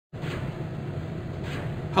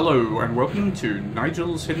Hello and welcome to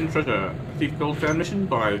Nigel's Hidden Treasure, Thief Gold Fan mission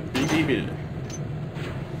by BBB.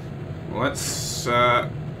 Let's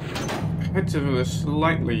head to the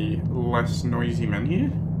slightly less noisy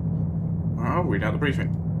menu. I'll read out the briefing.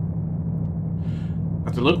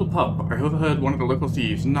 At the local pub, I overheard one of the local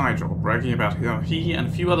thieves, Nigel, bragging about how he and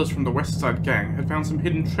a few others from the West Side gang had found some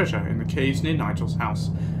hidden treasure in the caves near Nigel's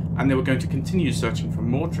house, and they were going to continue searching for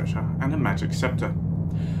more treasure and a magic sceptre.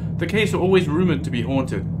 The caves were always rumoured to be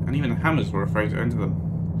haunted, and even hammers were afraid to enter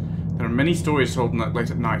them. There are many stories told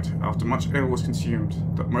late at night, after much ale was consumed,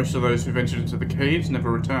 that most of those who ventured into the caves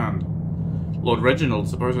never returned. Lord Reginald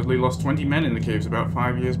supposedly lost 20 men in the caves about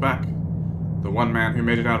 5 years back. The one man who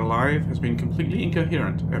made it out alive has been completely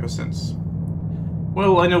incoherent ever since.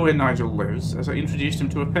 Well, I know where Nigel lives, as I introduced him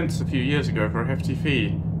to a fence a few years ago for a hefty fee,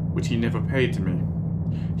 which he never paid to me.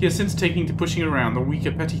 He has since taken to pushing around the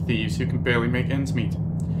weaker petty thieves who can barely make ends meet.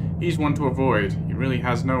 He's one to avoid. He really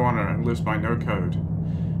has no honor and lives by no code.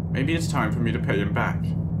 Maybe it's time for me to pay him back.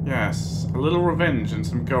 Yes, a little revenge and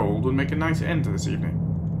some gold would make a nice end to this evening.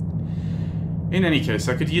 In any case,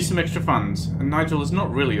 I could use some extra funds, and Nigel is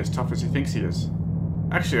not really as tough as he thinks he is.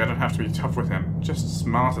 Actually, I don't have to be tough with him, just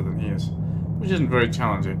smarter than he is, which isn't very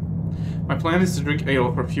challenging. My plan is to drink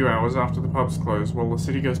ale for a few hours after the pubs close while the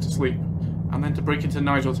city goes to sleep, and then to break into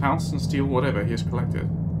Nigel's house and steal whatever he has collected.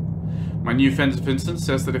 My new friend Vincent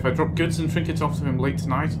says that if I drop goods and trinkets off to him late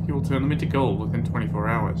tonight, he will turn them into gold within 24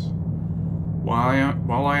 hours.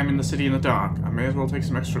 While I am in the city in the dark, I may as well take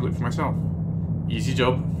some extra loot for myself. Easy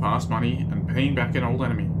job, fast money, and paying back an old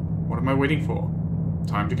enemy. What am I waiting for?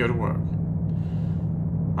 Time to go to work.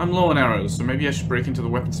 I'm low on arrows, so maybe I should break into the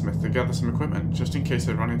weaponsmith to gather some equipment, just in case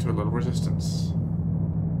I run into a little resistance.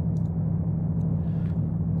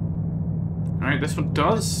 Alright, this one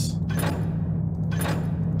does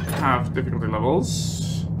have difficulty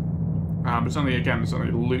levels, but it's only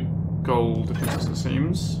loot gold differences it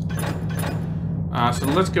seems. So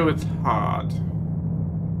let's go with hard.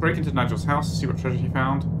 Break into Nigel's house, see what treasure he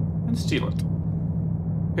found, and steal it.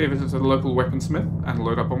 Pay a visit to the local weaponsmith and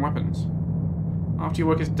load up on weapons. After your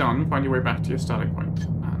work is done, find your way back to your starting point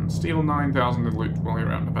and steal 9,000 in loot while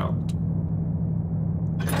you're out and about.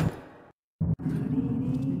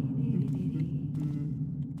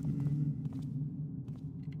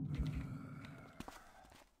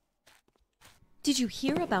 Did you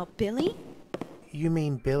hear about Billy? You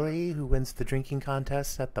mean Billy, who wins the drinking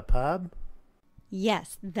contests at the pub?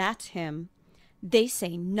 Yes, that's him. They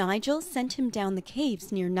say Nigel sent him down the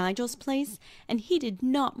caves near Nigel's place, and he did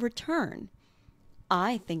not return.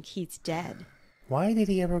 I think he's dead. Why did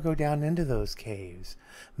he ever go down into those caves?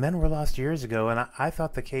 Men were lost years ago, and I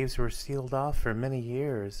thought the caves were sealed off for many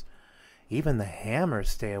years. Even the hammers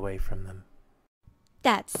stay away from them.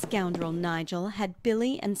 That scoundrel Nigel had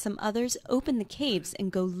Billy and some others open the caves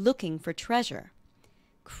and go looking for treasure.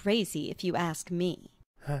 Crazy, if you ask me.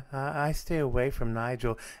 I stay away from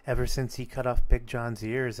Nigel ever since he cut off Big John's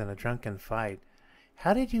ears in a drunken fight.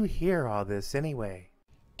 How did you hear all this, anyway?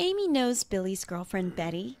 Amy knows Billy's girlfriend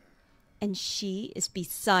Betty, and she is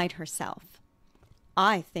beside herself.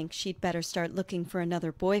 I think she'd better start looking for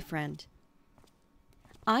another boyfriend.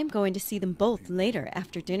 I'm going to see them both later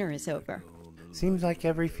after dinner is over. Seems like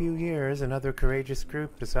every few years another courageous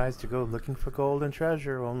group decides to go looking for gold and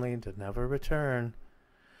treasure only to never return.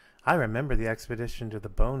 I remember the expedition to the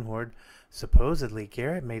Bone Hoard. Supposedly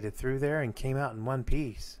Garrett made it through there and came out in one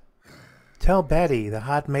piece. Tell Betty, the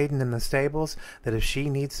hot maiden in the stables, that if she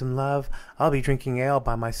needs some love, I'll be drinking ale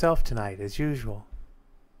by myself tonight, as usual.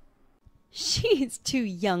 She's too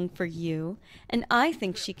young for you, and I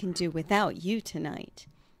think she can do without you tonight.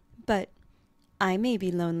 But I may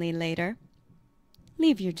be lonely later.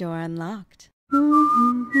 Leave your door unlocked.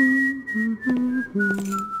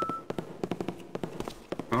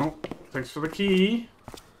 Oh, thanks for the key.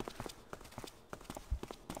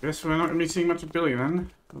 Guess we're not going to be seeing much of Billy then.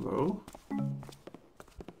 Hello?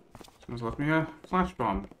 Someone's left me a flash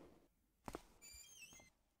bomb.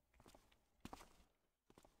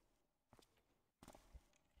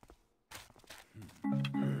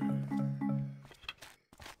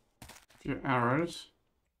 A few arrows.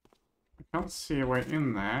 I can't see a way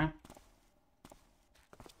in there.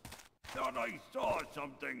 Thought I saw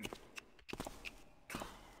something.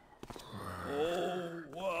 Oh,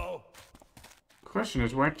 wow. Question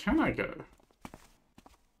is, where can I go?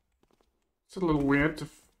 It's a little weird to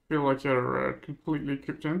feel like you're completely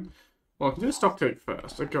cooped in. Well, I can do a stock take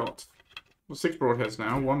first. I got 6 broadheads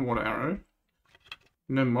now, 1 water arrow,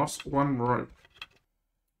 no moss, 1 rope,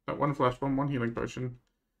 1 flash bomb, 1 healing potion,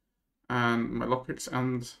 and my lockpicks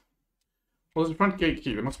and... Well, there's a front gate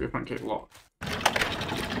key. There must be a front gate lock.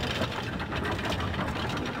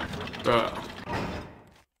 Duh.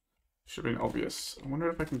 Should have been obvious. I wonder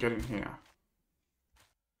if I can get in here.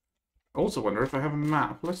 I also wonder if I have a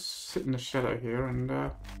map. Let's sit in the shadow here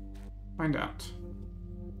and find out.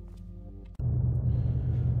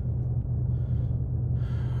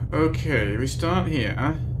 Okay, we start here.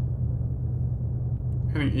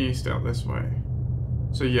 Heading east out this way.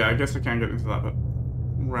 So yeah, I guess I can get into that, but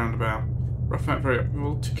roundabout. Rough map very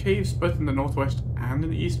well. Two caves both in the northwest and in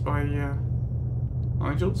the east by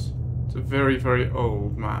Nigel's. It's a very, very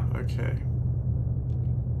old map. Okay.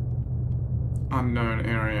 Unknown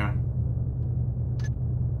area.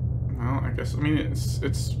 Well, I guess, I mean,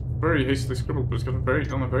 it's very hastily scribbled, but it's got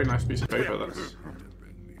on a very nice piece of paper. That's,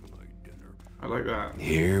 I like that.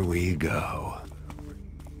 Here we go.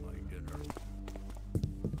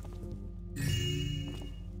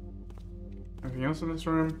 Anything else in this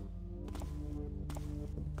room?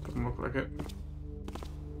 Doesn't look like it.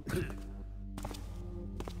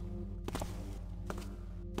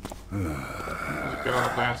 There's a guard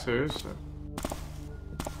up there too, so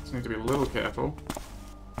just need to be a little careful.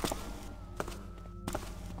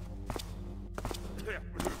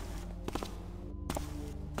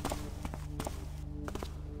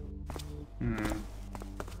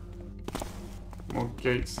 More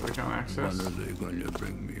gates that I can't access. When are they going to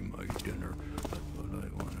bring me my dinner? That's what I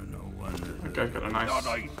want to know. When That guy's got a nice, thought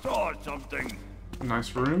I saw something.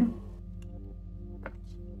 nice room.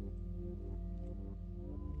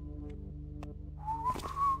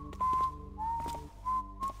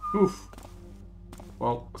 Oof.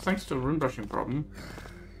 Well, thanks to a room brushing problem,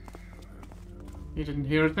 he didn't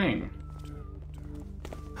hear a thing.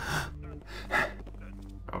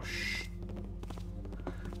 Oh, shh.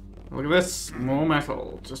 Look at this. More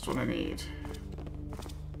metal. Just what I need.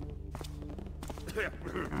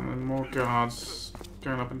 And then more guards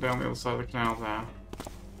going up and down the other side of the canal there.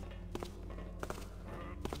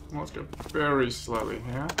 Let's go very slowly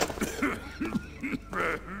here.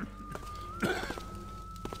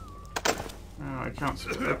 Oh, I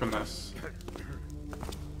can't open this.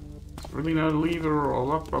 There's really no lever or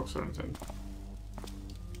lockbox or anything.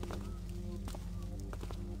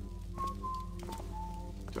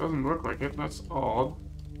 Doesn't look like it, that's odd.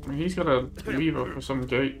 I mean, he's got a lever for some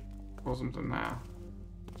gate or something there.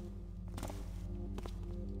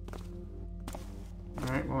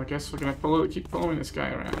 Alright, well I guess we're gonna keep following this guy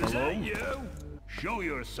around. Is that you? Show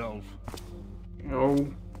yourself.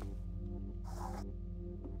 Oh.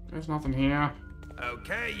 There's nothing here.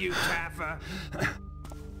 Okay, you Taffer.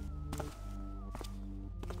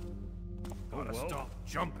 Gotta well. stop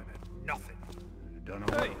jumping at nothing. Don't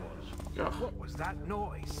know what it was. Ugh. What was that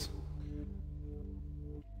noise?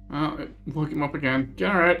 Oh, woke him up again.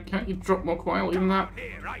 Garrett, can't you drop more quietly than that?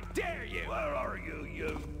 Here, I dare you! Where are you,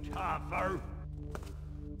 you tougher?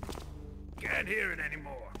 Can't hear it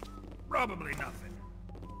anymore. Probably nothing.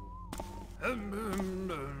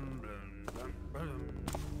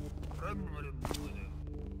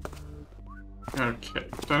 Okay,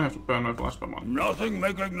 don't have to burn my flash bomb on. Nothing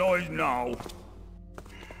making noise now.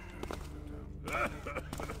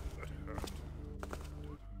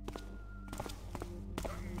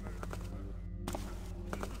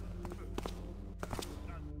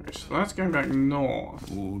 Okay, so that's going back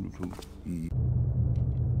north.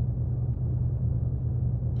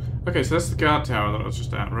 Okay, so that's the guard tower that I was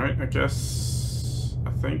just at, right? I guess...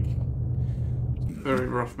 I think. Very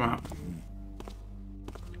rough map.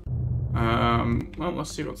 Well,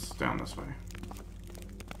 let's see what's down this way.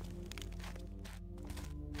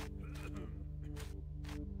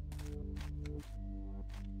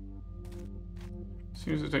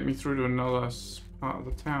 Seems to take me through to another part of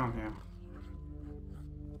the town here.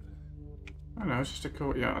 Oh no, it's just a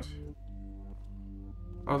courtyard.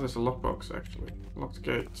 Oh, there's a lockbox actually. Locked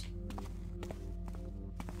gate.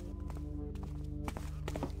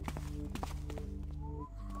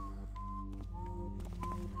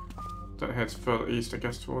 That heads further east, I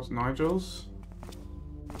guess, towards Nigel's.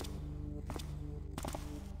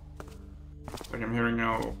 Looks like I'm hearing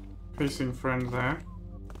our pacing friend there.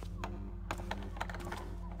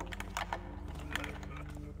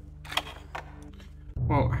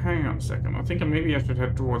 Well, hang on a second. I think maybe I should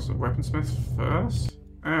head towards the weaponsmith first.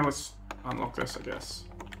 Let's unlock this, I guess.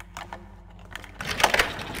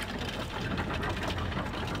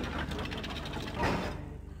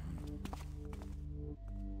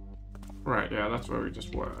 Right, yeah, that's where we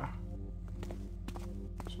just were.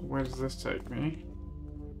 So where does this take me?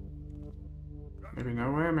 Maybe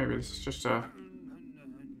nowhere? Maybe this is just a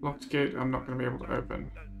locked gate I'm not going to be able to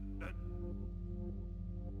open.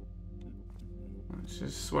 This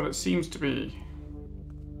is what it seems to be.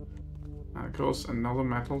 And of course, another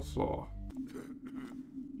metal floor.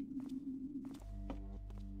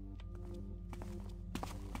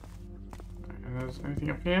 There's anything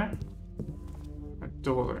up here? A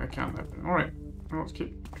door that I can't open. Alright, well, let's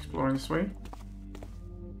keep exploring this way.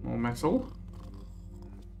 More metal.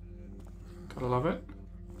 Gotta love it.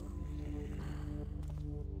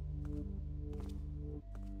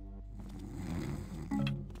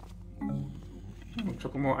 A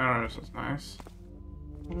couple more arrows, that's nice.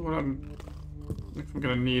 I wonder if I'm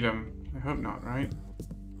gonna need them. I hope not, right?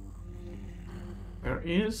 There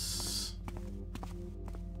is...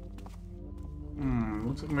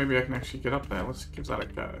 looks like maybe I can actually get up there. Let's give that a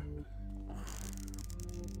go.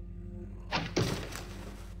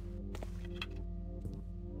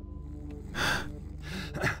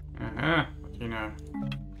 What do you know?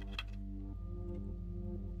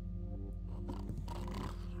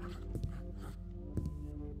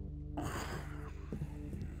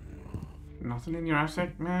 Nothing in your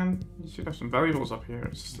attic, man? You should have some valuables up here.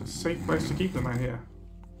 It's a safe place to keep them, I hear.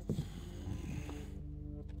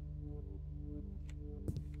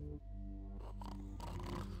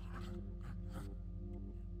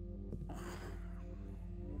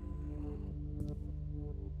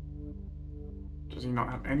 Does he not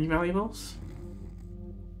have any valuables?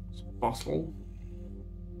 It's a bottle.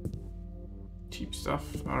 Cheap stuff.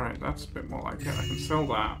 Alright, that's a bit more like it. I can sell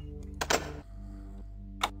that.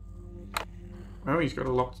 Oh, he's got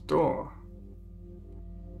a locked door.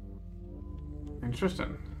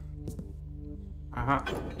 Interesting. Aha.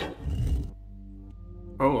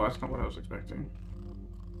 Oh, that's not what I was expecting.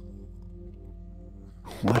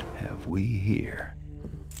 What have we here?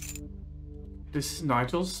 This is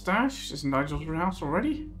Nigel's stash? This is Nigel's house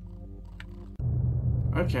already?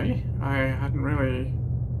 Okay, I hadn't really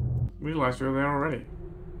realized we were there already.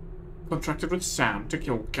 Contracted with Sam to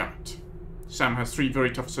kill Garrett. Sam has 3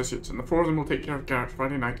 very tough associates, and the 4 of them will take care of Garrett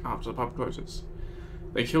Friday night after the pub closes.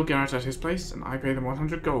 They kill Garrett at his place, and I pay them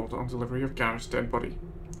 100 gold on delivery of Garrett's dead body.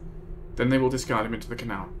 Then they will discard him into the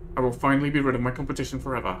canal. I will finally be rid of my competition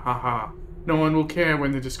forever, haha. No one will care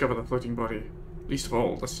when they discover the floating body. Least of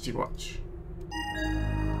all, the city watch.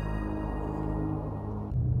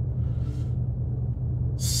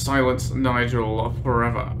 Silence Nigel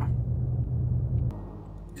forever.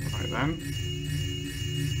 Right then.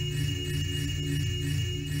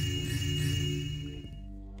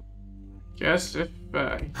 Guess if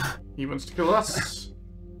he wants to kill us,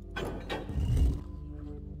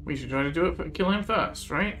 we should try to do it, kill him first,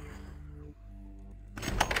 right?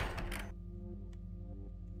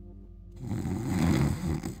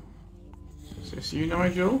 Is this you,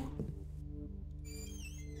 Nigel?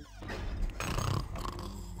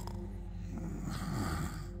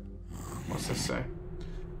 What's this say?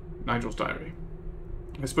 Nigel's diary.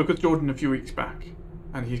 I spoke with Jordan a few weeks back,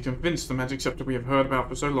 and he's convinced the magic sceptre we have heard about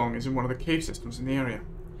for so long is in one of the cave systems in the area.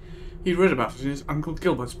 He read about it in his Uncle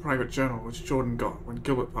Gilbert's private journal, which Jordan got when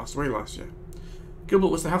Gilbert passed away last year. Gilbert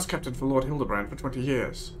was the house captain for Lord Hildebrand for 20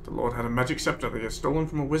 years. The Lord had a magic sceptre that he had stolen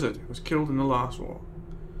from a wizard who was killed in the last war.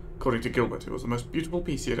 According to Gilbert, it was the most beautiful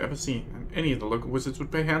piece he had ever seen, and any of the local wizards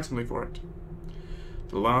would pay handsomely for it.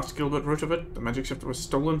 The last Gilbert wrote of it, the magic sceptre was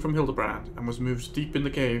stolen from Hildebrand, and was moved deep in the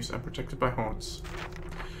caves and protected by haunts.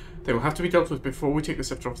 They will have to be dealt with before we take the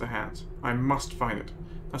sceptre off their hands. I must find it.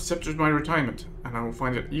 That sceptre is my retirement, and I will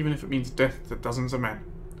find it even if it means death to dozens of men.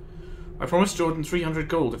 I promised Jordan 300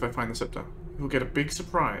 gold if I find the sceptre. He will get a big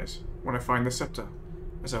surprise when I find the sceptre,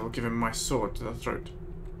 as I will give him my sword to the throat.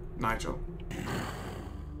 Nigel.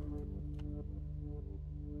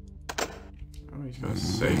 Oh, he's got a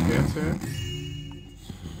save here too.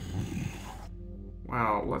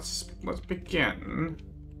 Well, let's begin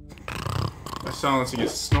by silencing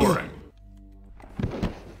his snoring.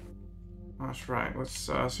 That's right. Let's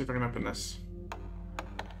see if I can open this.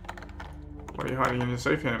 What are you hiding in your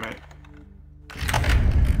safe here, mate?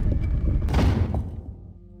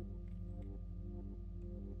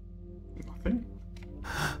 Nothing.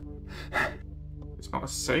 It's not a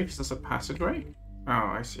safe. It's just a passageway. Oh,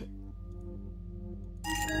 I see.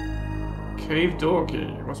 Cave door key.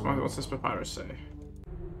 What's this papyrus say?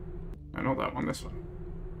 No, not that one. This one.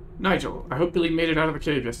 Nigel, I hope Billy made it out of the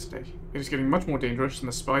cave yesterday. It is getting much more dangerous and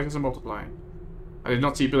the spiders are multiplying. I did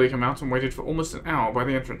not see Billy come out and waited for almost an hour by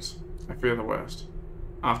the entrance. I fear the worst.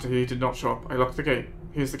 After he did not show up, I locked the gate.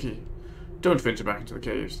 Here's the key. Don't venture back into the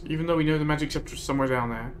caves. Even though we know the magic sceptre is somewhere down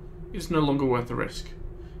there, it is no longer worth the risk.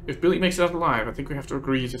 If Billy makes it out alive, I think we have to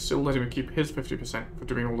agree to still let him keep his 50% for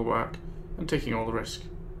doing all the work and taking all the risk.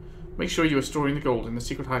 Make sure you are storing the gold in the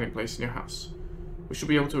secret hiding place in your house. We should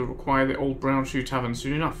be able to acquire the old Brown Shoe Tavern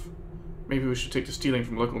soon enough. Maybe we should take to stealing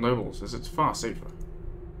from local nobles, as it's far safer.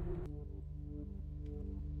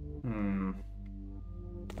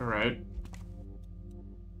 Alright.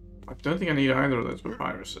 don't think I need either of those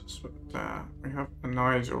papyruses, but we have a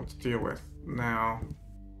Nigel to deal with now.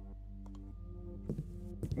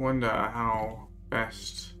 Wonder how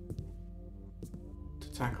best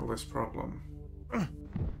to tackle this problem.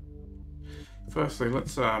 Firstly,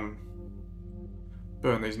 let's burn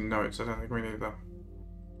these notes. I don't think we need them.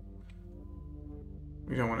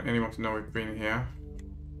 We don't want anyone to know we've been here.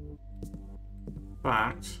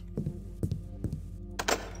 But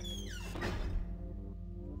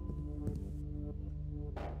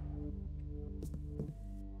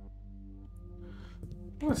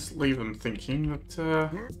let's leave them thinking that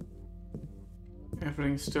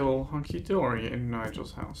everything's still hunky-dory in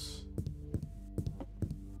Nigel's house.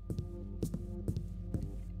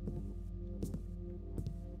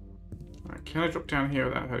 Alright, can I drop down here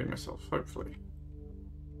without hurting myself? Hopefully.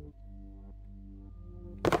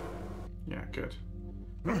 Yeah, good.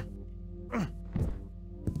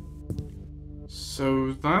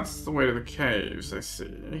 So that's the way to the caves, I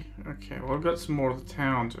see. Okay, well I've got some more of the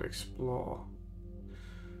town to explore.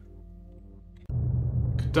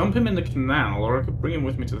 Dump him in the canal, or I could bring him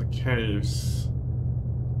with me to the caves.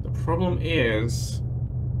 The problem is...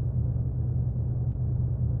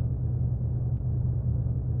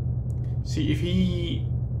 see, if he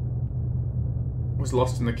was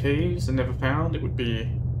lost in the caves and never found, it would be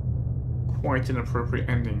quite an appropriate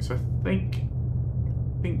ending. So I think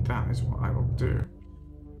that is what I will do.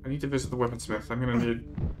 I need to visit the weaponsmith. I'm gonna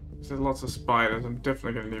need... there's lots of spiders. I'm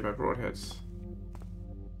definitely gonna need my broadheads.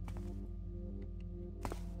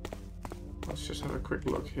 Let's just have a quick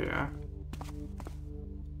look here.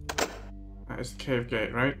 That is the cave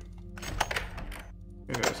gate, right?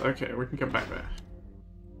 It is. Okay, we can come back there.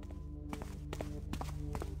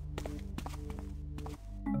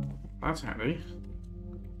 That's handy.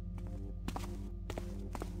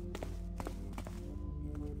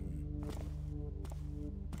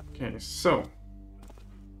 Okay, so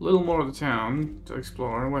a little more of the town to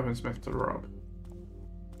explore and a weaponsmith to rob.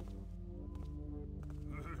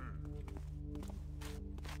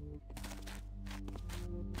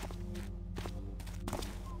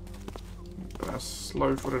 Got a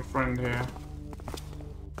slow-footed friend here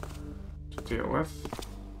to deal with.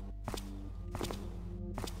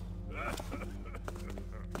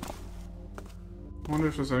 I wonder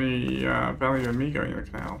if there's any value in me going in the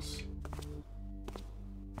canals.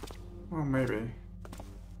 Well, maybe.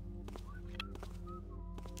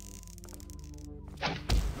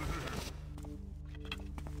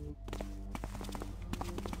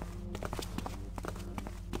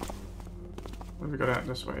 What have we got out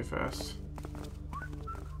this way first?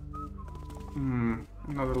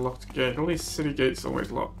 Another locked gate. All these city gates are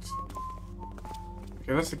always locked.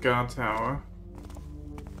 Okay, that's the guard tower.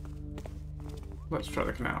 Let's try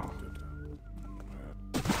the canal.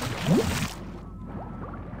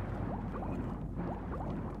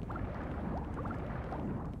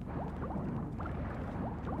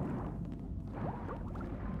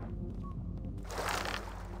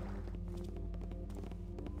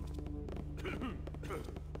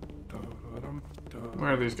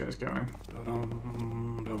 Where are these guys going?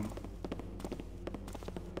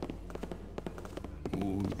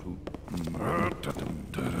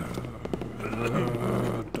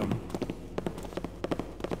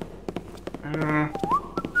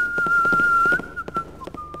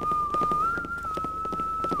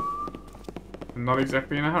 Not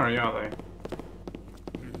exactly in a hurry, are they?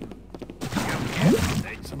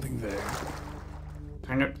 Something there.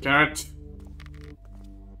 Dang it, Garrett.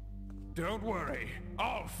 Don't worry,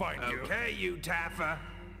 I'll find you. Okay, you Taffer.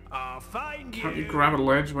 I'll find you. Can't you grab a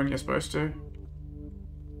ledge when you're supposed to?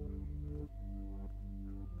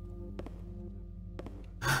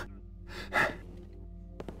 I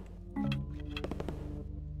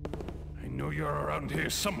know you're around here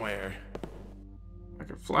somewhere. I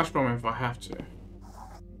could flash bomb him if I have to.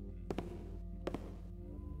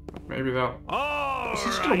 Maybe they'll... Oh, is he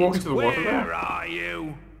just gonna walk into the water there? Where are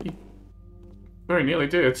you? He very nearly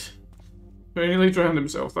did. Very nearly drowned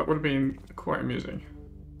himself. That would have been quite amusing.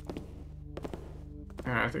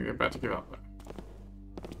 I think they're about to give up though.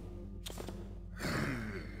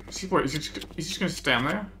 Wait, is he just gonna stand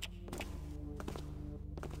there?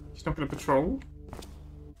 He's not gonna patrol?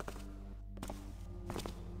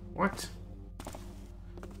 What?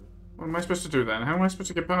 What am I supposed to do then? How am I supposed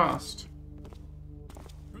to get past?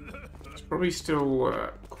 He's probably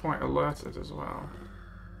still quite alerted as well.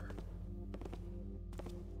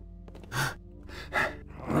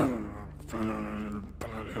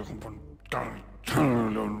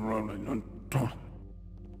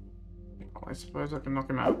 Well, I suppose I can knock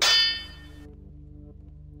him out.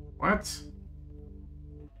 What?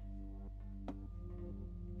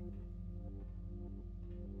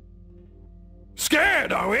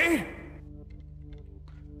 scared, are we?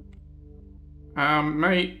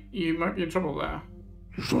 Mate, you might be in trouble there.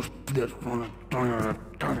 How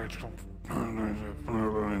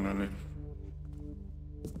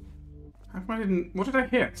come I didn't... What did I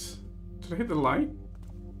hit? Did I hit the light?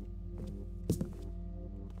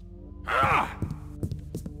 Ah!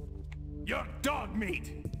 You're dog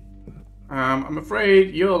meat. I'm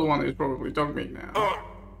afraid you're the one who's probably dog meat now.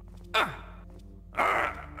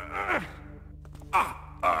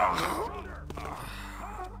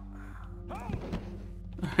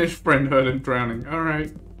 His friend heard him drowning.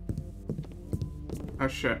 Alright. Oh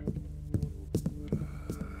shit.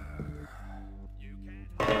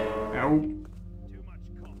 Ow. Too much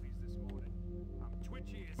coffees this morning. I'm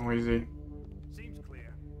twitchy as Oh, easy. seems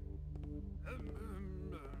clear.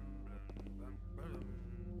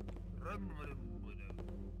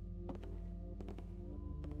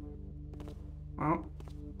 Well,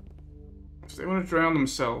 if they want to drown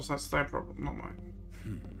themselves, that's their problem, not mine.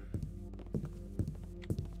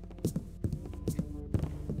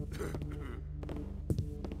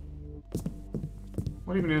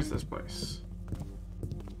 What even is this place?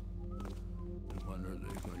 When are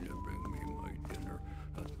they going to bring me my dinner?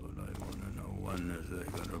 That's what I want to know. When are they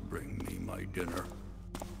going to bring me my dinner?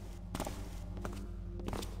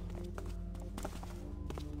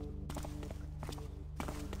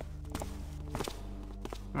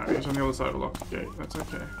 Alright, he's on the other side of a locked gate. That's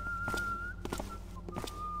okay.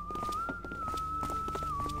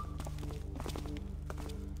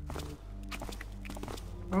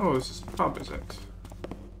 Oh, this is a pub, is it?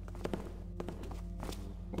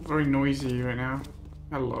 All very noisy right now.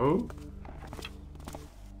 Hello?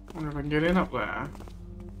 Wonder if I can get in up there.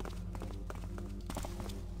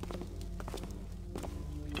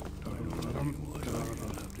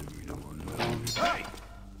 Hey!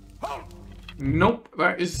 Hold! Nope,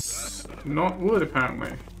 that is not wood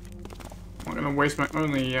apparently. I'm not gonna waste my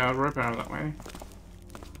only rope arrow that way.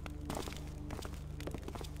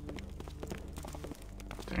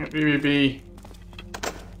 Dang it, BBB.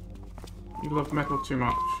 You love metal too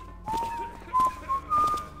much.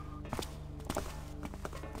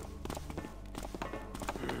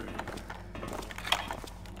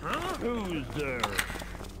 Who's there?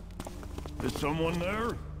 Is someone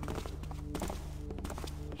there?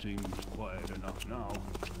 Seems quiet enough now.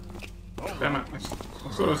 Damn it, I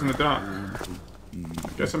thought I was in the dark. I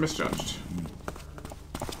guess I misjudged.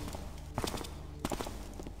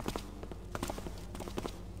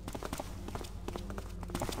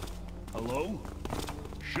 Hello?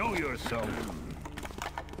 Show yourself.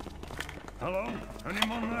 Hello?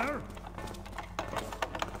 Anyone there?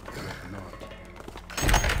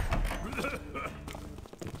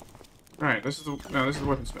 Right, this is the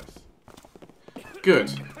weaponsmith.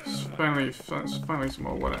 Good. Finally some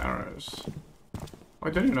more wood arrows. Oh, I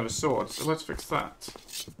don't even have a sword, so let's fix that.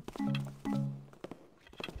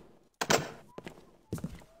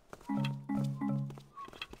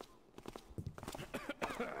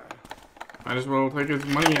 Might as well take his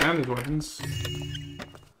money and his weapons.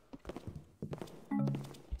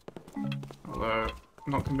 Although,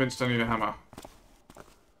 I'm not convinced I need a hammer.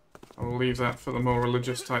 I'll leave that for the more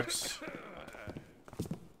religious types.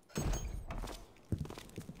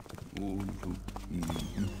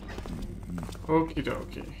 Okie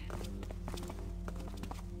dokie.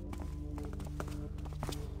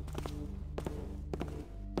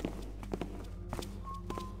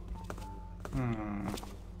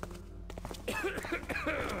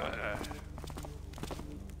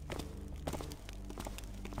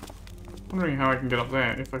 Wondering how I can get up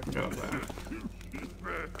there, if I can get up there.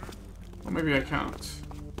 Or maybe I can't.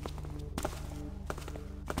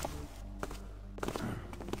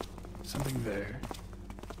 Something there.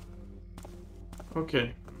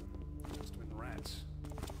 Okay, Must have been rats.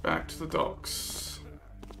 back to the docks.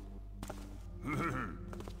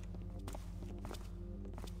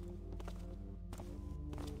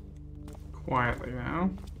 Quietly now.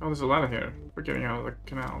 Oh, there's a ladder here for getting out of the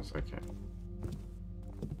canals. Okay.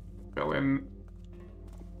 Fell in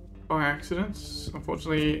by accident.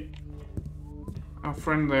 Unfortunately, our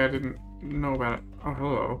friend there didn't know about it. Oh,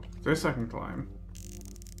 hello. This I can climb.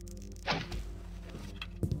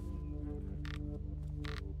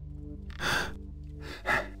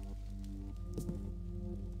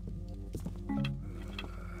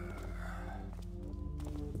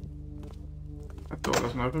 That door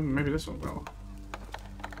doesn't open. Maybe this one will.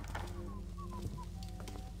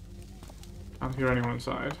 Can't hear anyone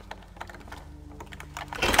inside.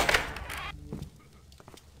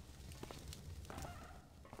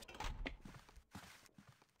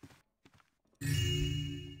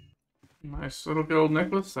 Nice little gold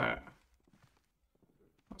necklace there.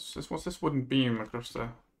 What's this wooden beam across the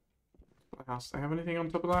house? Do they have anything on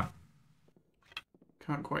top of that?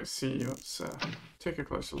 Can't quite see. Let's take a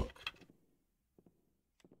closer look.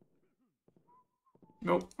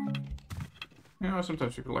 Nope. You know,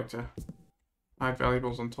 sometimes people like to hide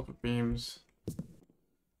valuables on top of beams,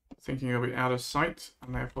 thinking they'll be out of sight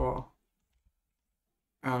and therefore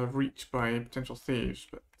out of reach by potential thieves,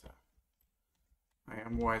 but I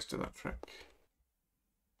am wise to that trick.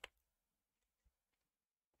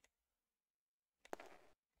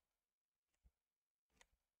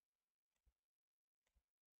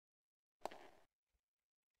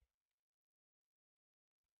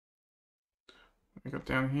 We got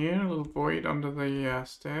down here, a little void under the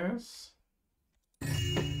stairs.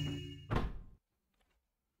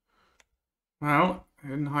 Well, I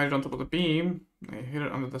didn't hide it on top of the beam. I hid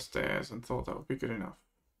it under the stairs and thought that would be good enough.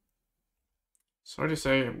 Sorry to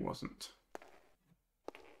say it wasn't.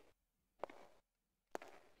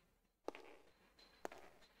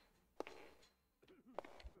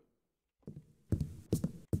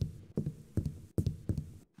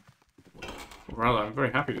 Or rather, I'm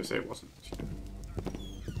very happy to say it wasn't.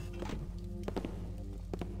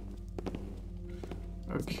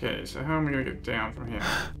 Okay, so how am I going to get down from here?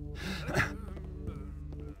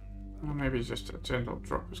 Well, maybe just a gentle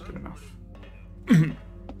drop was good enough.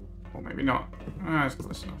 Or maybe not. Ah, it's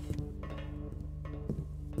close enough.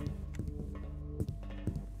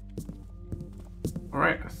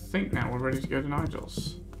 Alright, I think now we're ready to go to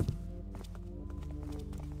Nigel's.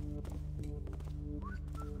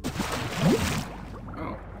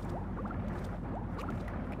 Oh.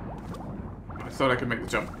 I thought I could make the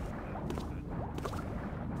jump.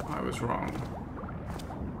 I was wrong.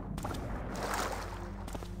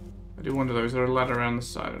 I do wonder though, is there a ladder around the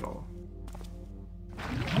side at all?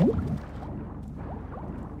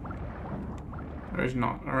 There is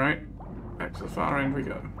not, alright. Back to the far end we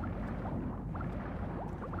go.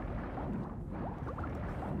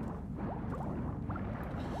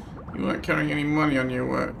 You weren't carrying any money on you,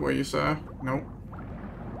 were you, sir? Nope.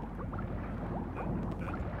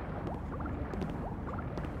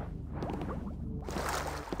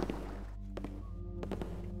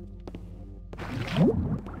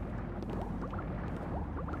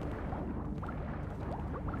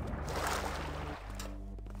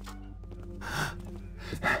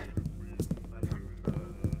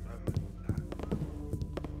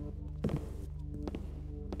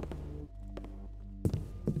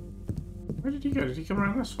 Where did he go? Did he come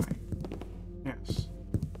around this way? Yes.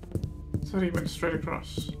 I thought he went straight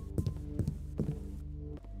across.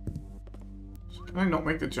 So can I not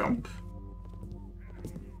make the jump?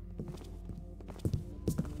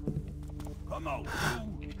 Come out.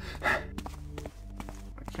 I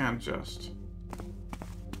can't just.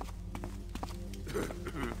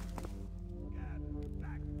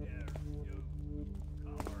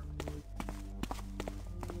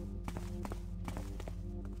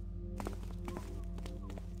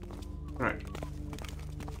 Right.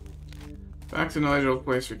 Back to Nigel's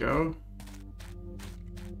place we go.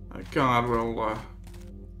 God will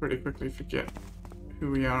pretty quickly forget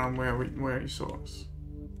who we are and where he saw us.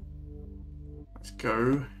 Let's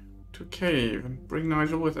go to a cave and bring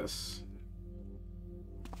Nigel with us.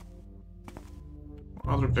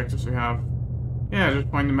 What other objectives we have? Yeah, just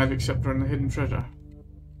find the magic sceptre and the hidden treasure.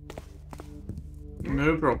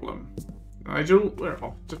 No problem. Nigel, we're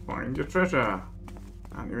off to find your treasure.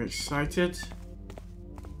 Aren't you excited?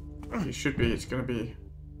 You should be. It's gonna be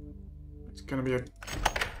an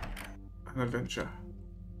adventure.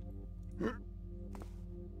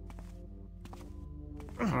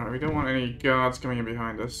 Alright, we don't want any guards coming in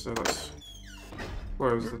behind us, so let's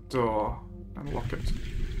close the door and lock it.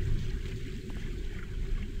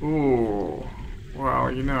 Ooh.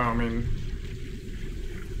 Well, you know, I mean,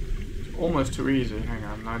 it's almost too easy. Hang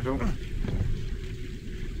on, Nigel.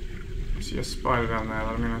 I see a spider down there that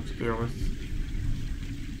I'm gonna have to deal with.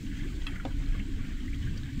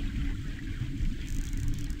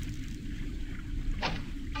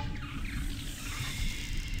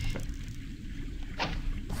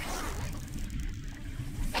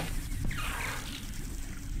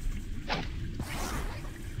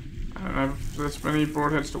 I don't have this many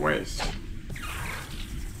broadheads to waste.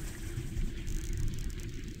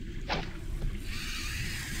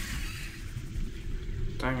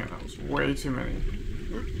 Dang it, that was way too many.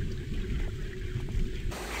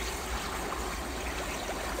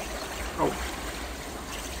 Oh.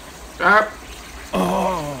 Ah!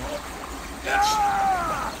 Oh!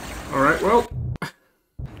 Alright, well.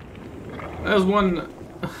 There's one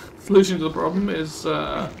solution to the problem, is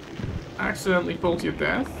accidentally fall to your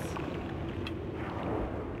death.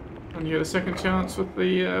 And you get a second chance with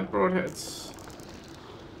the broadheads.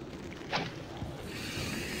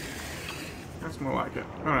 That's more like it.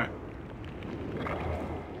 Alright.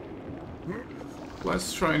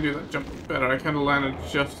 Let's try and do that jump better. I kind of landed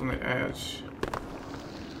just on the edge.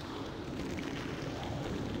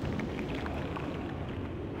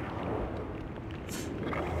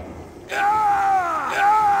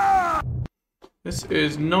 This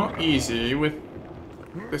is not easy with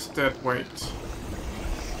this dead weight.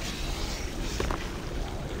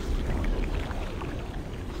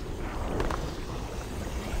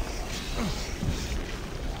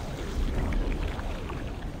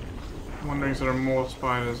 I'm wondering if there are more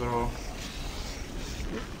spiders or...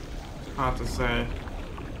 It's hard to say.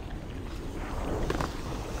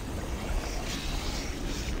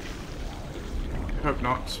 I hope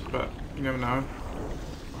not, but you never know.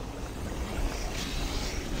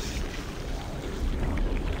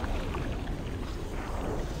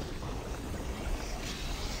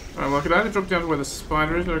 Well, I could either drop down to where the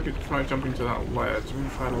spider is, or I could try jumping to that ledge. I'm gonna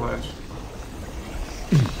try the ledge.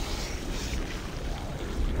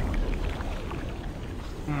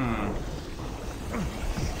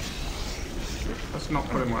 That's not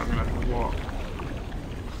putting where I'm gonna have to walk.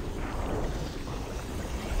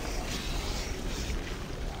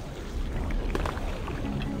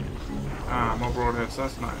 Ah, more broadheads,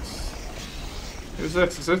 that's nice. Who's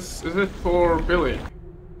this? Is this poor Billy?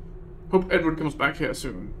 Hope Edward comes back here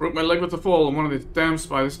soon. Broke my leg with the fall and one of these damn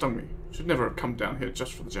spiders stung me. Should never have come down here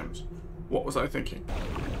just for the gems. What was I thinking?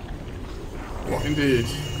 What indeed?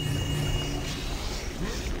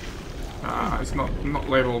 Ah, it's not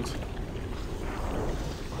labelled.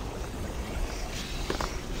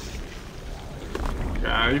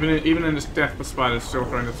 Yeah, even in its death the spider's still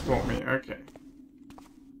trying to thwart me. Okay.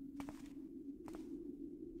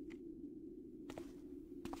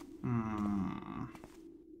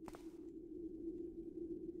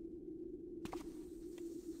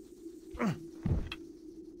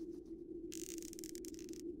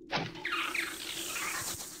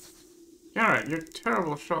 Garrett, you're a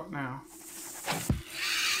terrible shot now.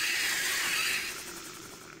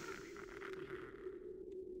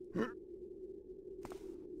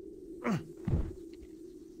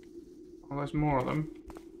 Well, there's more of them.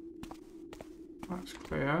 That's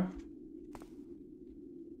clear.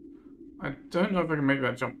 I don't know if I can make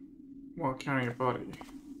that jump while carrying a body.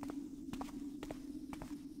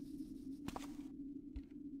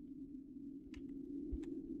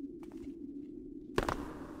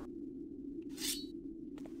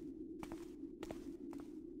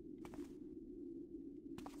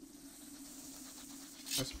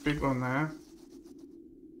 There's a big one there.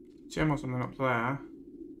 Gem or something up there.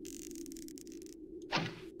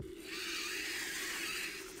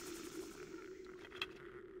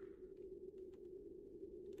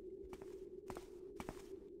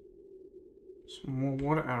 Some more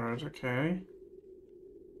water arrows, okay.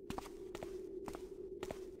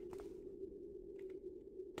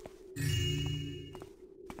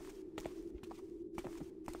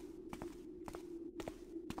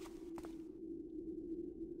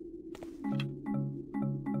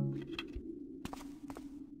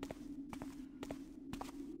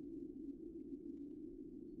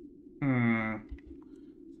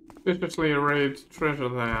 Suspiciously arrayed treasure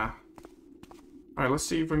there. Alright, let's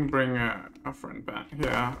see if we can bring our friend back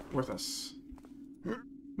here with us. I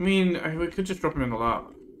mean, we could just drop him in the lava.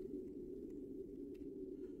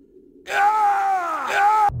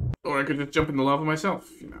 Or I could just jump in the lava myself,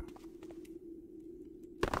 you know.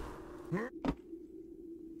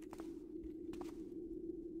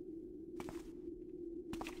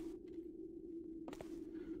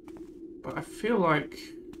 But I feel like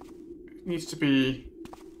it needs to be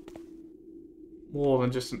more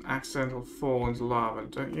than just an accidental fall into lava,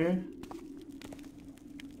 don't you?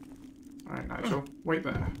 Alright, Nigel, wait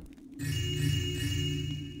there.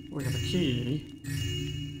 We have a key.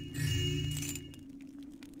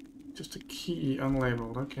 Just a key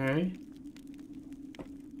unlabeled, okay.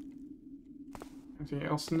 Anything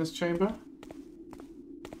else in this chamber?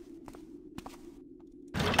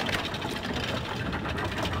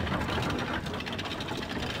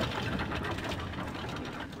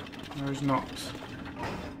 No, there's not.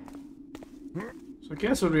 So I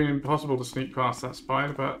guess it would be impossible to sneak past that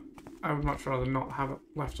spider, but I would much rather not have it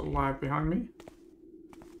left alive behind me.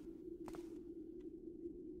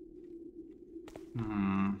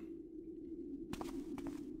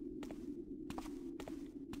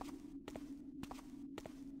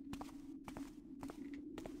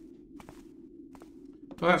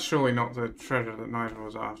 Well, that's surely not the treasure that Nigel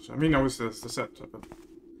was after. I mean, obviously there's the sceptre, but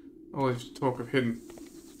all this talk of hidden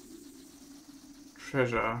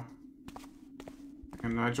treasure.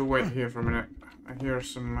 And Nigel, wait here for a minute. I hear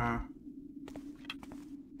some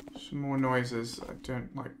more noises I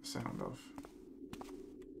don't like the sound of.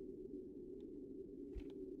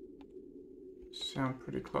 Sound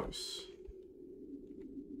pretty close.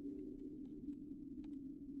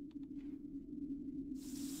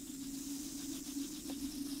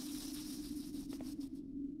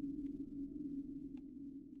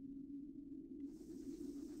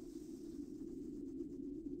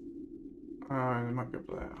 It might be up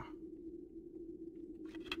there.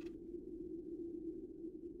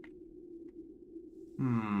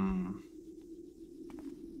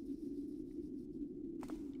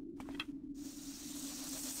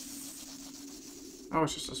 Oh,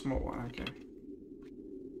 it's just a small one, okay.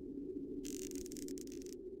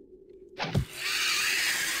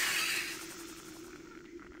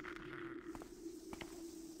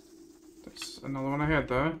 That's another one ahead,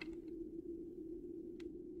 though.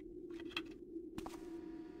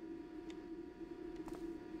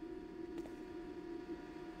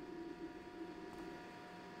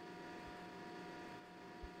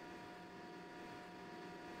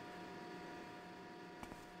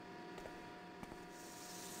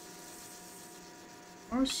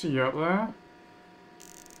 I see you up there.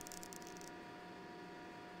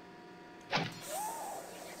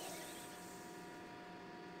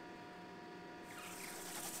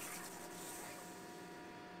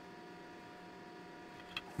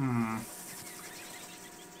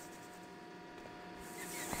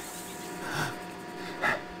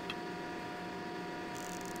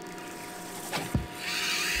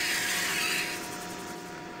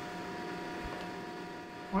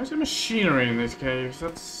 Why is there machinery in these caves?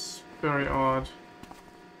 That's very odd.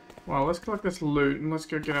 Well, let's collect this loot and let's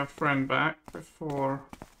go get our friend back before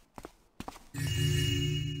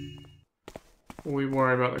we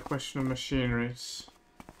worry about the question of machineries.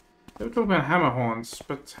 They were talking about hammer haunts,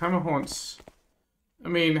 but hammer haunts... I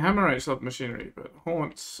mean, hammerites love machinery, but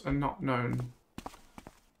haunts are not known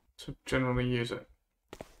to generally use it.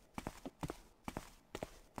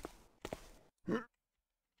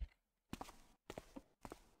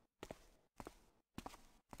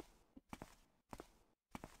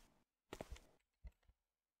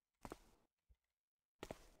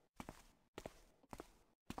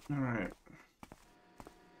 Alright.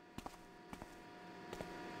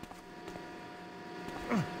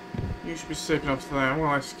 You should be safe enough to there while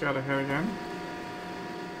I scout ahead again.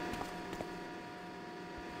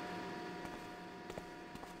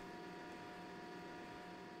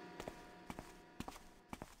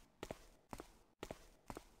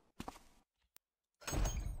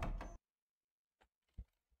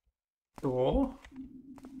 Door.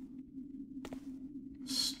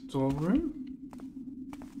 Storeroom.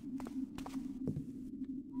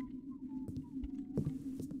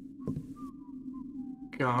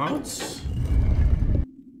 Guards.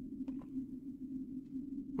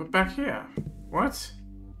 We're back here. What?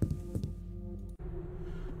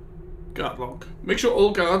 Guard lock. Make sure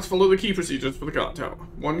all guards follow the key procedures for the guard tower.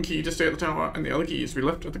 One key to stay at the tower, and the other key is to be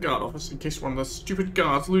left at the guard office in case one of the stupid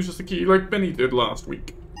guards loses the key like Benny did last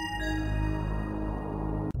week.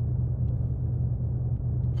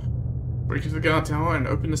 Break into the guard tower and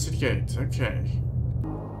open the city gate. Okay.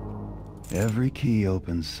 Every key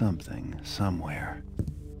opens something, somewhere.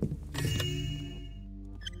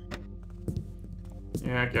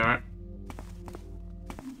 Yeah, Garrett.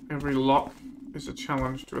 Every lock is a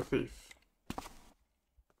challenge to a thief.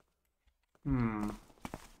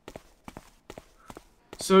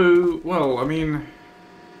 So, well, I mean...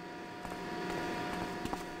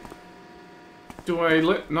 Do I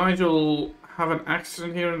let Nigel have an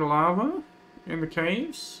accident here in the lava? In the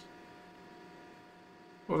caves?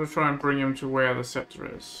 Or to try and bring him to where the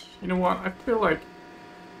sceptre is? You know what? I feel like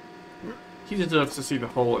he deserves to see the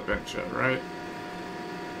whole adventure, right?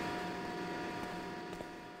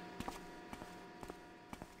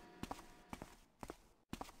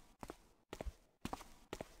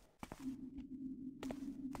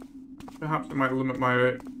 Perhaps it might limit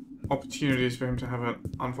my opportunities for him to have an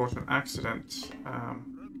unfortunate accident.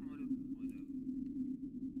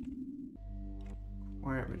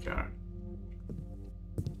 Quietly, Garrett.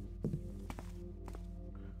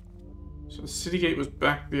 So the city gate was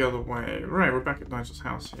back the other way. Right, we're back at Nigel's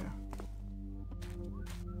house here.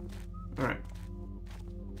 Alright.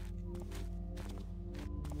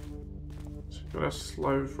 So we've got a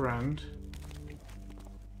slow friend.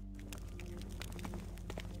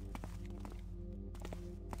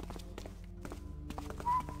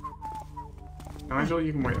 Nigel,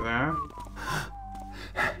 you can wait there.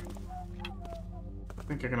 I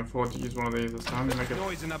think I can afford to use one of these this time to make it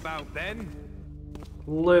Noising about then.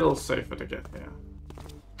 a little safer to get here.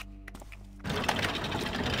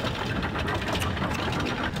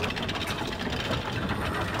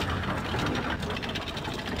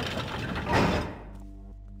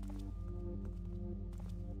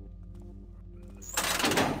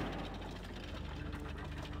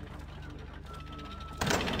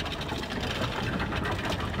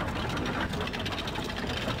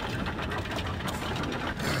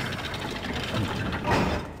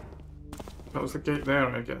 That was the gate there,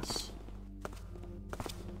 I guess.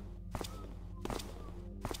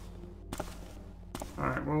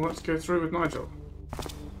 Alright, well, let's go through with Nigel.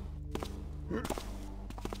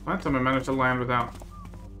 That time I managed to land without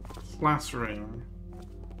flattering.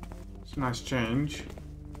 It's a nice change.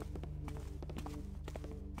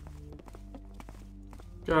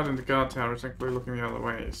 Guard in the guard tower is thankfully looking the other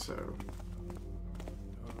way, so...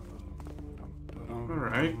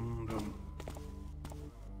 Alright.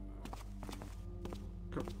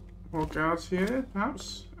 Got more guards here,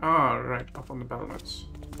 perhaps? Ah, right, up on the battlements.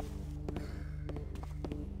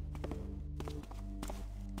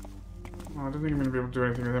 Oh, I don't think I'm going to be able to do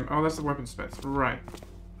anything with him. Oh, that's the weaponsmith. Right.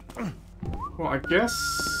 Well, I guess...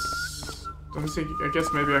 Doesn't see... I guess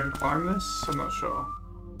maybe I can climb this? I'm not sure.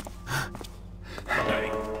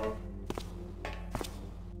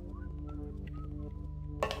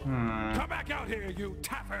 Come back out here, you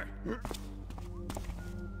tapper!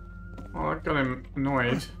 Well, that got him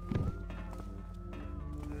annoyed.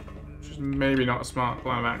 Which is maybe not a smart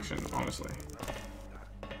plan of action, honestly.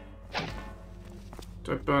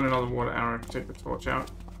 Do I burn another water arrow to take the torch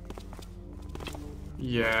out?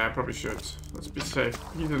 Yeah, I probably should. Let's be safe.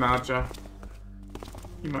 He's an archer.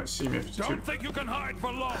 He might see me if it's Don't think you can hide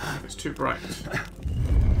for long! if it's too bright.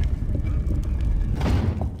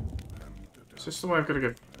 Is this the way I've got to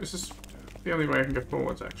go? This is the only way I can go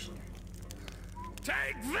forwards, actually.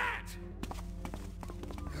 Take that!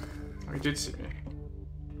 Oh, he did see me.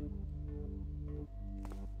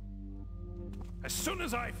 As soon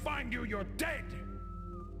as I find you, you're dead!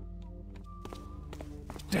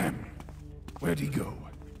 Damn. Where'd he go?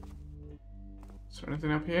 Is there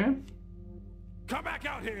anything up here? Come back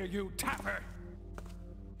out here, you tapper!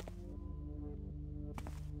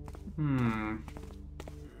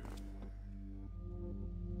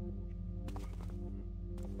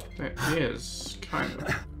 There is, kind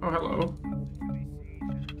of. Oh, hello.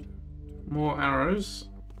 More arrows.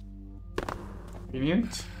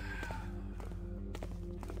 Convenient.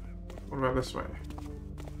 What about this way?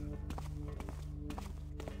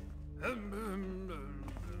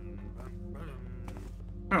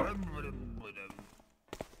 Oh.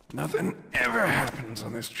 Nothing ever happens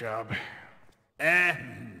on this job.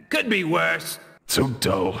 Could be worse. So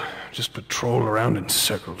dull. Just patrol around in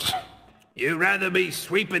circles. You rather be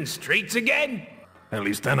sweeping streets again? At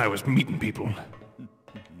least then I was meeting people.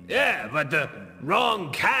 Yeah, but the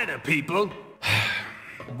wrong kind of people.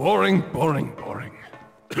 Boring, boring, boring.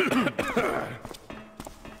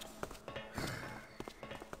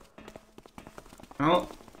 Well,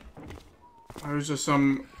 those are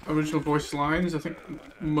some original voice lines. I think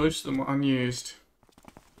most of them are unused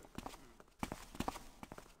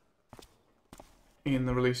in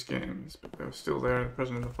the release games, but they're still there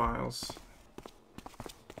present in the files.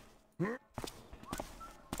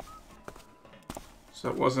 So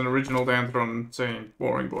it was an original Danthron saying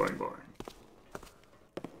boring, boring, boring.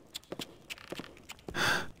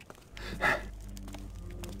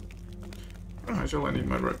 Nigel, I need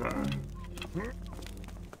my rope arrow.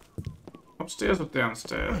 Upstairs or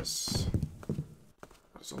downstairs?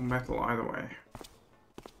 It's all metal either way.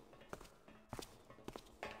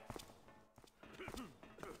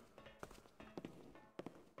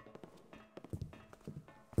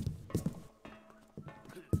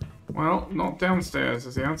 Well, not downstairs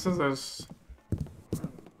is the answer. There's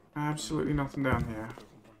absolutely nothing down here.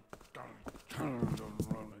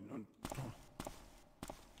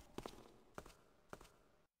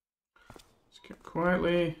 Skip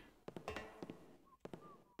quietly.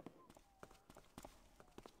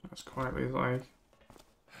 As quietly as I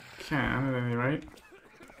can, at any rate.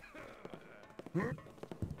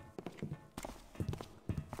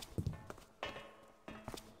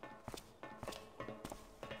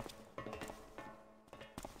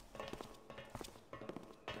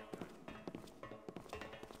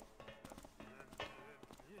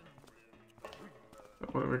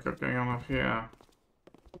 What have we got going on up here?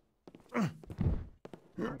 Out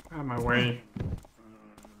of my way.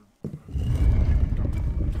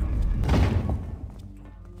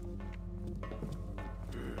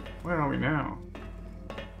 Where are we now?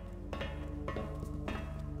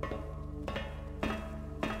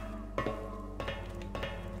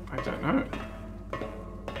 I don't know.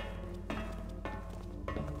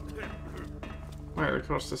 Right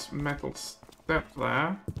across this metal step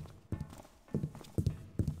there.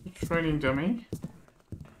 Training dummy.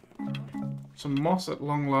 Some moss at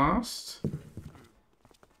long last.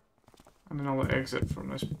 And another exit from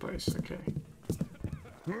this place, okay.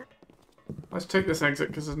 Let's take this exit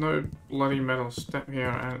because there's no bloody metal step here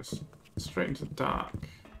and it's straight into the dark.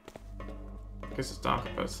 I guess it's dark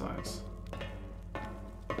on both sides.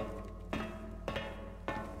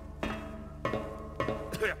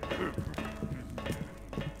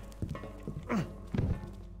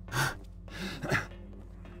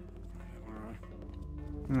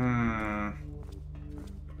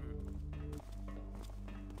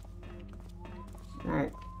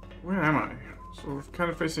 we're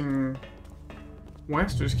kind of facing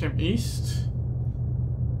west. We just came east.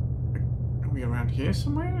 Are we around here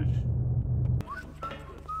somewhere?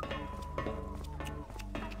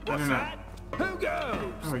 I don't know. Who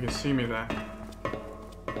goes? Oh, you can see me there.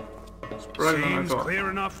 It's brighter than I Seems thought. clear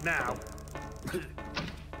enough now.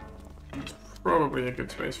 It's probably a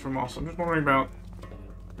good space for moss. I'm just wondering about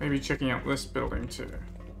maybe checking out this building too.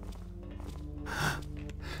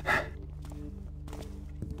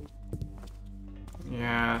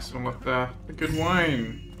 Yeah, someone left the good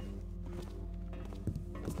wine.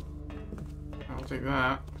 I'll take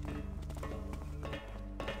that.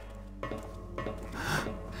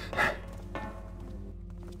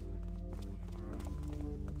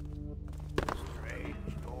 Strange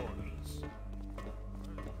noise.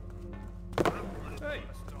 Hey,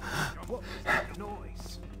 what was that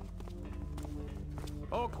noise?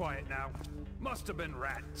 All quiet now. Must have been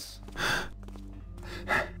rats.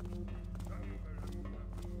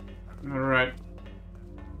 Alright.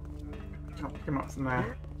 Can't pick him up from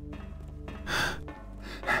there.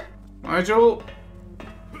 Nigel!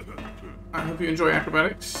 I hope you enjoy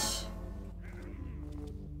acrobatics.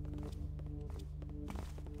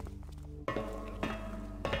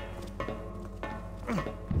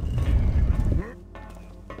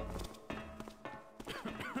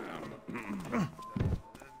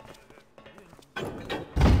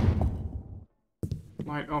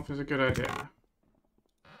 Light off is a good idea.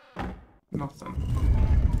 Nothing.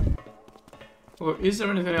 Although, is there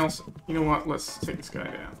anything else? You know what? Let's take this guy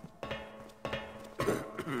down.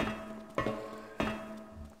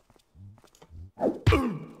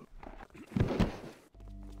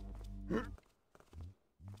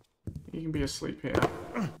 You can be asleep here.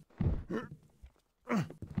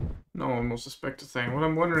 No one will suspect a thing. What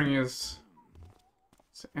I'm wondering is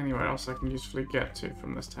there anywhere else I can usefully get to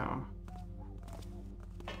from this tower?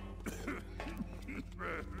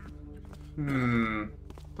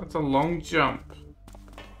 That's a long jump.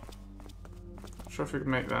 Not sure if we can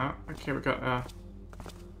make that. Okay, we got an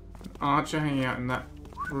archer hanging out in that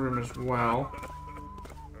room as well.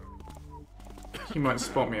 He might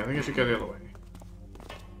spot me. I think I should go the other way.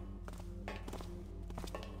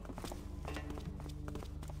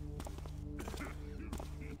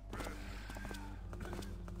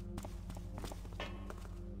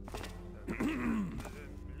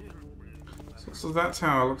 So that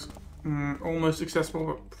tower looks almost accessible,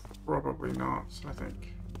 but probably not, I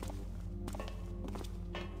think.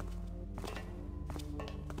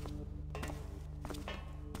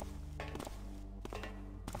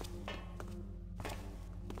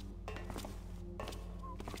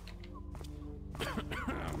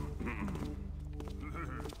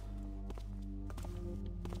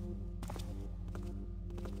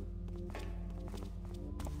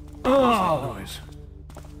 Oh! Noise.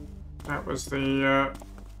 That was the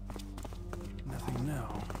Nothing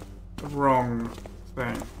now. the wrong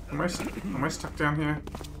thing. Am I stuck down here?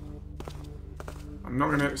 I'm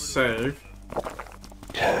not gonna hit save.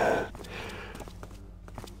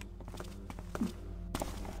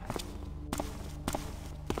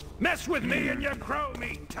 Mess with me and your crow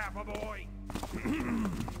meat, Tapper boy!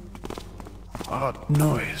 Odd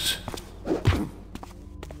noise. I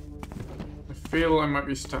feel I might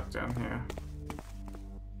be stuck down here.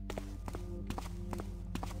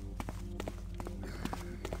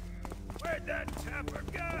 Where'd that Tapper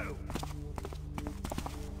go?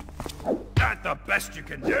 That the best you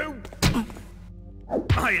can do?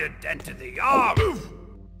 I had a dent in the arm!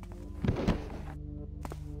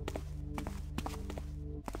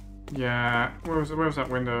 Yeah, where was that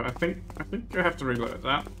window? I think I have to reload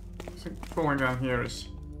that. I think falling down here is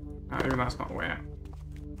even that's not the way out.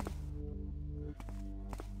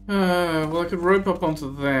 Well, I could rope up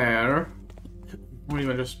onto there. Or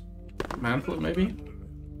even just mantle it, maybe?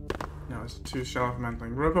 No, it's too shallow for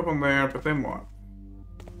mantling. Rope up on there, but then what?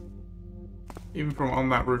 Even from on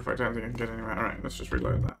that roof, I don't think I can get anywhere. Alright, let's just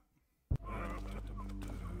reload that.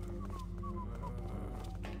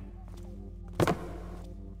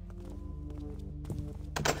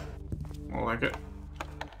 I like it.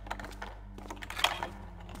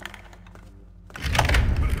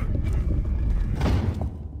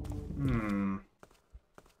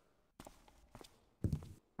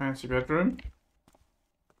 Fancy bedroom.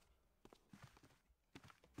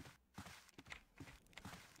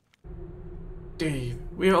 Dave,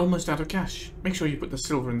 we are almost out of cash. Make sure you put the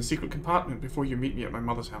silver in the secret compartment before you meet me at my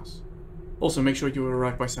mother's house. Also, make sure you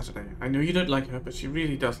arrive by Saturday. I know you don't like her, but she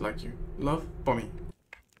really does like you. Love, Bonnie.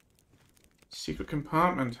 Secret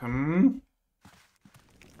compartment,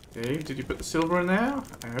 Dave, did you put the silver in there?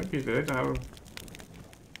 I hope you did. I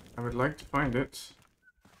would like to find it.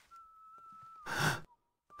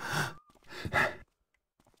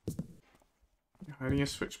 You're hiding a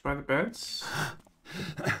switch by the beds?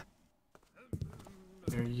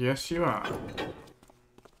 Yes, you are.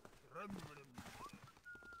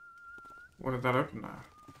 What did that open now?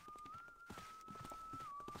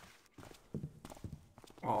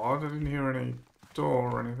 Oh, I didn't hear any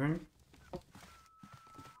door or anything.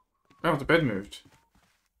 Oh, the bed moved.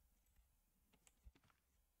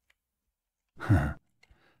 Huh.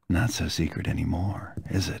 Not so secret anymore,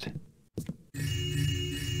 is it?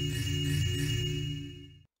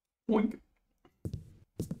 Oink.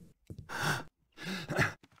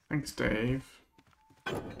 Thanks, Dave.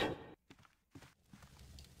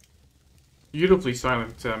 Beautifully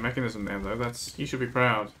silent mechanism there, though. You should be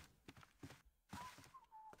proud.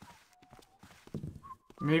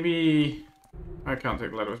 Maybe... I can't take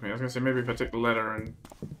the letter with me. I was going to say, maybe if I take the letter and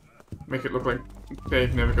make it look like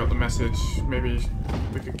Dave never got the message, maybe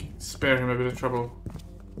we could spare him a bit of trouble.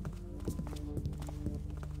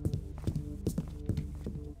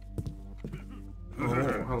 Oh,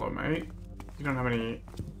 hello, mate. You don't have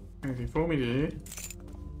anything for me, do you?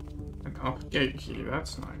 An up-gate key,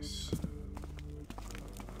 that's nice.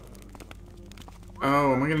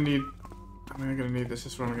 Oh, am I gonna need this?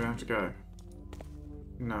 This is where I'm gonna have to go.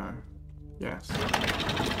 No. Yes. I'm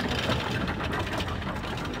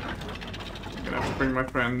gonna have to bring my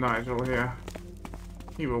friend Nigel here.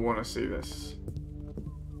 He will want to see this.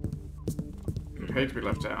 He'd hate to be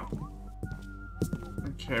left out.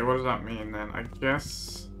 Okay, what does that mean then? I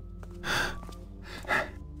guess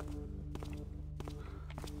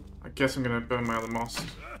I'm gonna burn my other moss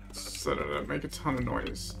so that I don't make a ton of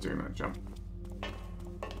noise doing that jump.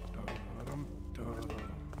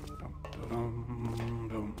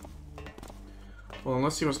 Well,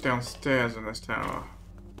 let's see what's downstairs in this tower.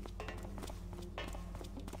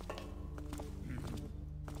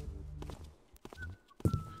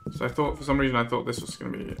 So for some reason I thought this was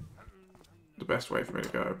gonna be the best way for me to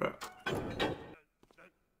go, but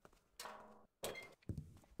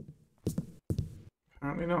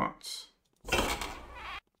apparently not.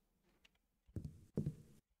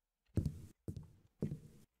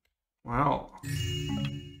 Well,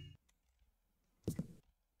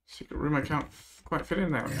 secret room I can't quite fit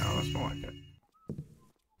in there now. That's more like it.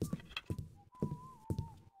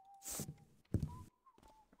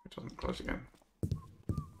 It doesn't close again.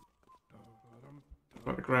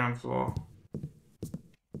 About the ground floor.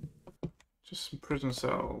 Just some prison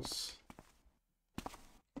cells.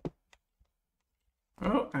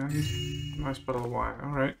 Oh, and a nice bottle of wine.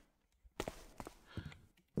 Alright.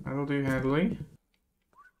 That'll do handily.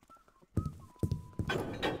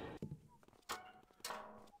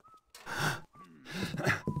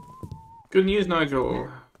 Good news, Nigel.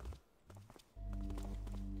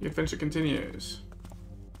 The adventure continues.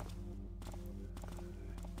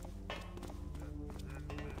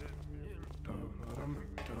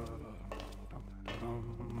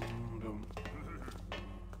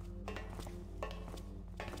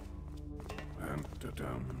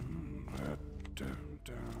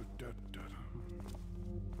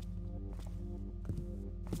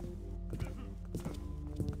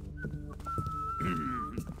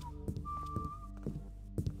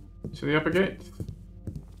 To the upper gate.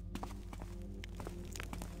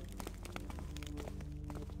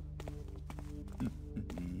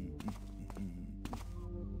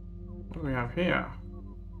 What do we have here?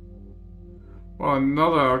 Well,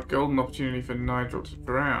 another golden opportunity for Nigel to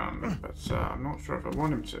drown, but I'm not sure if I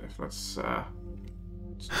want him to. Let's take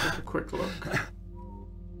a quick look.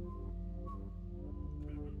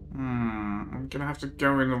 I'm gonna have to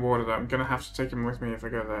go in the water though. I'm gonna have to take him with me if I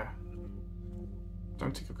go there.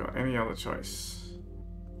 Don't think I've got any other choice.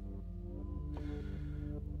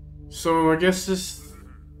 So I guess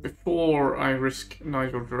before I risk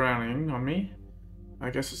Nigel drowning on me, I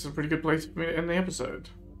guess it's a pretty good place for me to end the episode.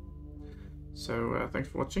 So thanks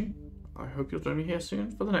for watching. I hope you'll join me here soon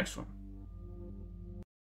for the next one.